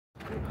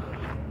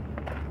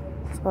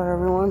Bye,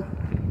 everyone.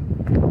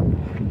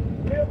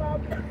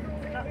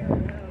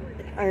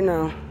 I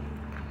know.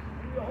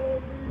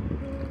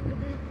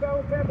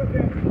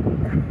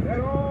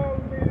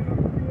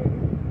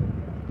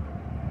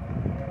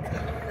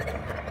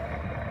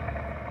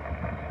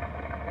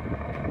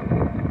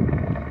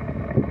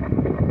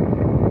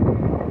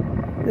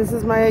 This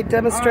is my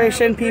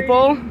demonstration,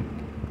 people.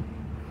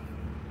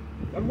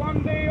 And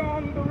one day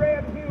on the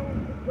red hills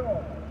of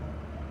Georgia,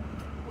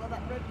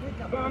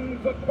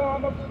 sons of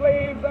former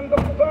slaves and the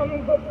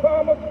sons of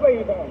former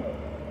slave owners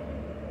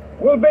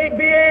will they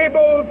be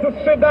able to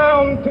sit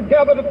down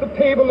together at the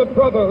table of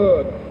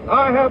brotherhood.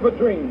 I have a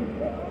dream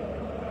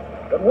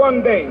that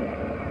one day,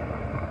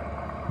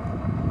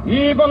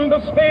 even the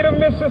state of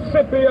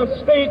Mississippi, a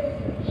state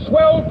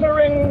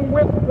sweltering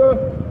with the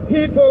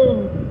heat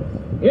of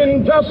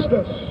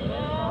injustice,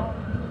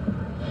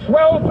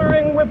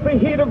 sweltering with the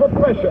heat of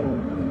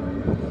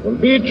oppression, will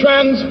be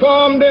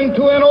transformed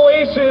into an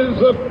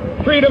oasis of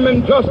freedom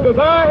and justice.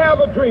 I have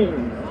a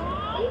dream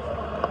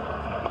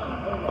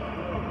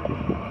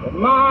that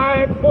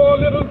my 4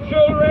 little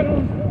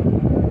children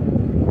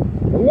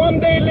will one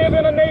day live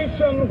in a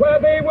nation where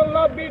they will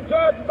not be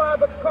judged by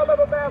the color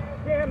of their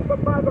skin,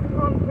 but by the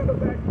content of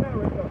their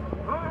character.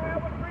 I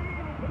have a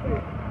dream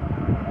today.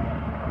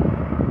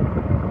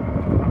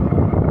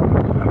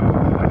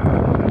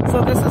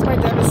 So this is my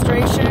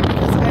demonstration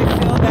because I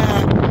feel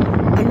that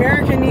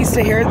America needs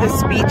to hear this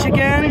speech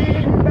again.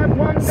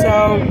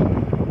 So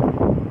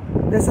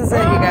this is it,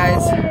 you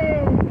guys.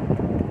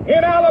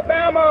 In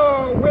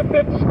Alabama, with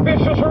its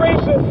vicious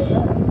racists,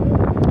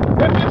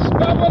 with its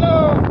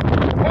governor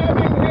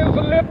having his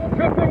lips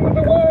dripping with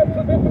the words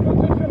of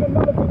imposition and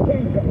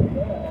nullification.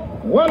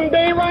 One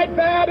day right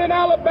there in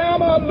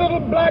Alabama, little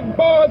black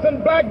boys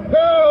and black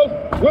girls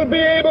will be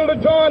able to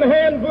join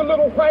hands with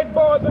little white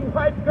boys and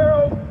white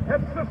girls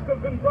as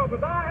sisters and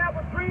brothers. I have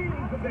a dream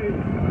today.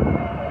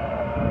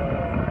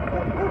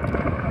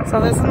 So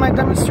this is my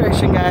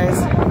demonstration,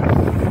 guys.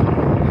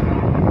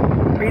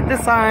 Read the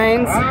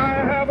signs.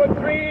 I have a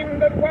dream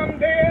that one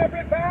day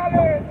every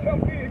valley shall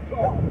be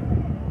exalted.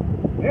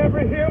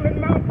 Every hill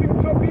and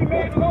mountain shall be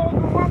made low. The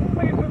rough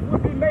places will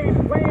be made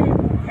plain,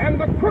 and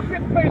the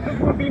crooked places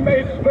will be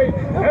made straight.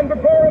 And the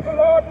glory of the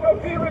Lord shall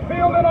be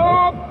revealed, and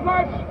all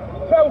flesh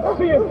shall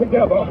see it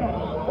together.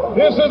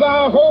 This is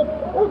our hope.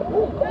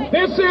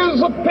 This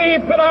is a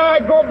faith that I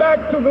go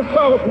back to the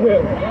South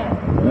with.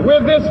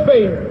 With this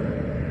faith,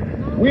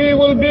 we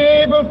will be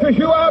able to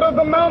hew out of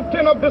the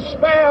mountain of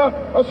despair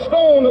a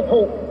stone of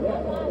hope.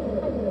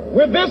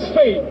 With this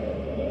faith,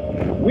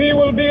 we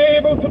will be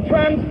able to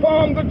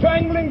transform the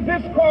jangling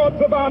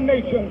discords of our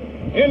nation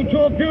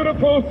into a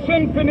beautiful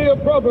symphony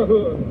of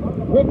brotherhood.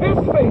 With this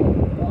faith,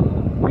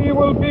 we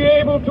will be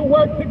able to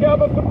work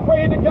together, to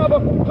pray together,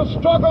 to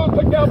struggle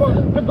together,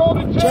 to go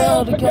to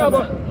jail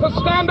together, to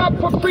stand up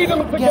for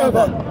freedom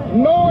together,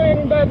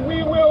 knowing that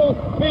we will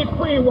be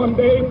free one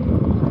day.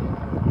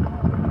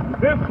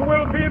 This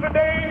will be the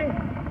day.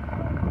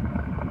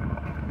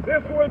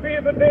 This will be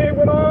the day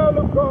when all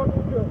of God's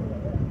children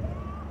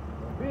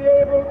be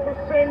able to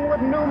sing with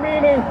new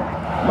meaning,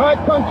 my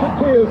country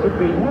tears of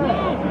thee.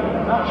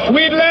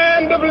 Sweet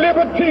land of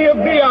liberty, of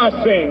thee I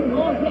sing.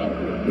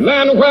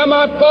 Land where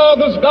my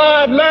fathers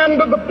died,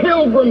 land of the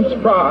pilgrim's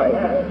pride.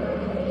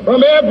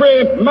 From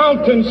every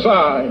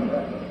mountainside,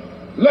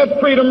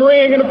 let freedom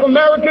ring. And if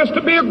America is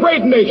to be a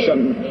great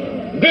nation,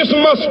 this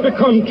must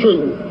become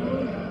true.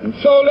 And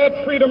so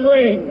let freedom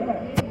ring.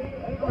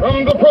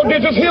 From the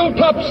prodigious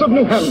hilltops of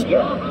New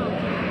Hampshire,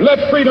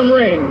 let freedom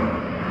ring.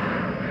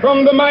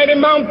 From the mighty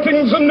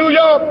mountains of New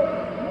York,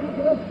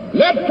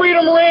 let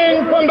freedom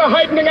ring. From the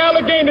heightening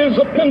Alleghanies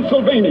of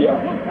Pennsylvania,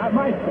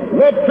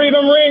 let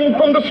freedom ring.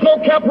 From the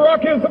snow-capped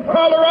Rockies of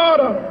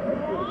Colorado,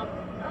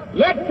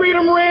 let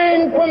freedom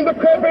ring. From the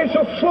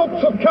curvaceous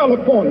slopes of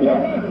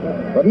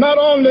California. But not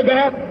only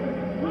that,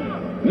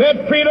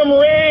 let freedom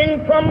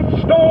ring from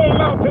Stone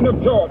Mountain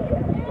of Georgia.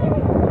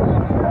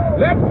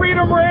 Let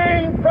freedom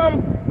ring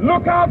from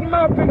Lookout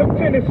Mountain of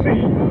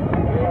Tennessee.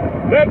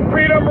 Let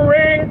freedom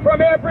ring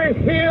from every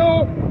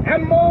hill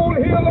and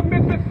molehill of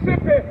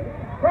Mississippi,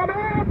 from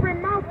every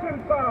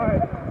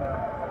mountainside.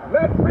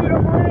 Let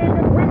freedom ring.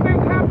 And when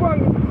this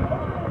happens,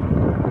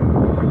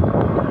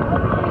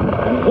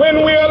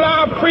 when we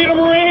allow freedom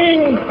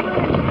ring,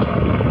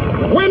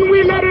 when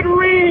we let it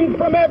ring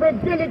from every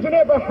village and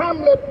every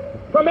hamlet,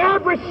 from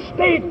every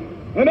state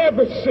and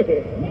every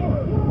city,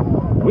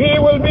 we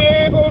will be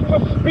able to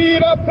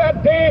speed up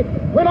that day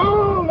when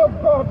all of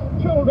God's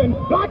children,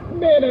 black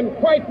men and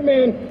white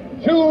men,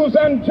 Jews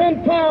and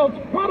Gentiles,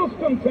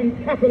 Protestants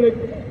and Catholics,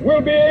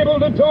 will be able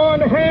to join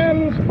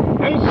hands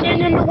and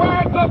sing in the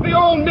words of the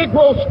old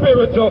Negro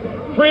spiritual,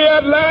 free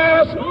at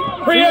last,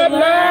 free at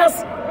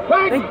last,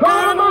 thank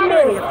God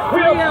Almighty, we are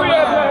free at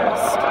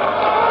last.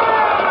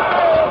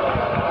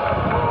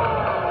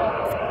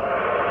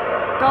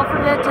 Don't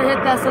forget to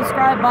hit that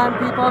subscribe button,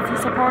 people, if you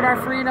support our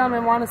freedom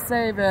and want to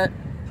save it.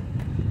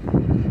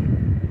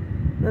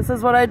 This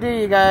is what I do,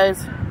 you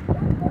guys.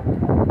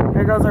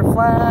 Here goes our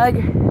flag.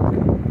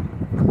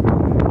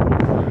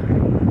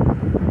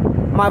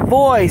 My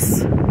voice.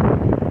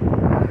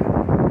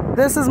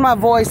 This is my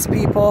voice,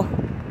 people.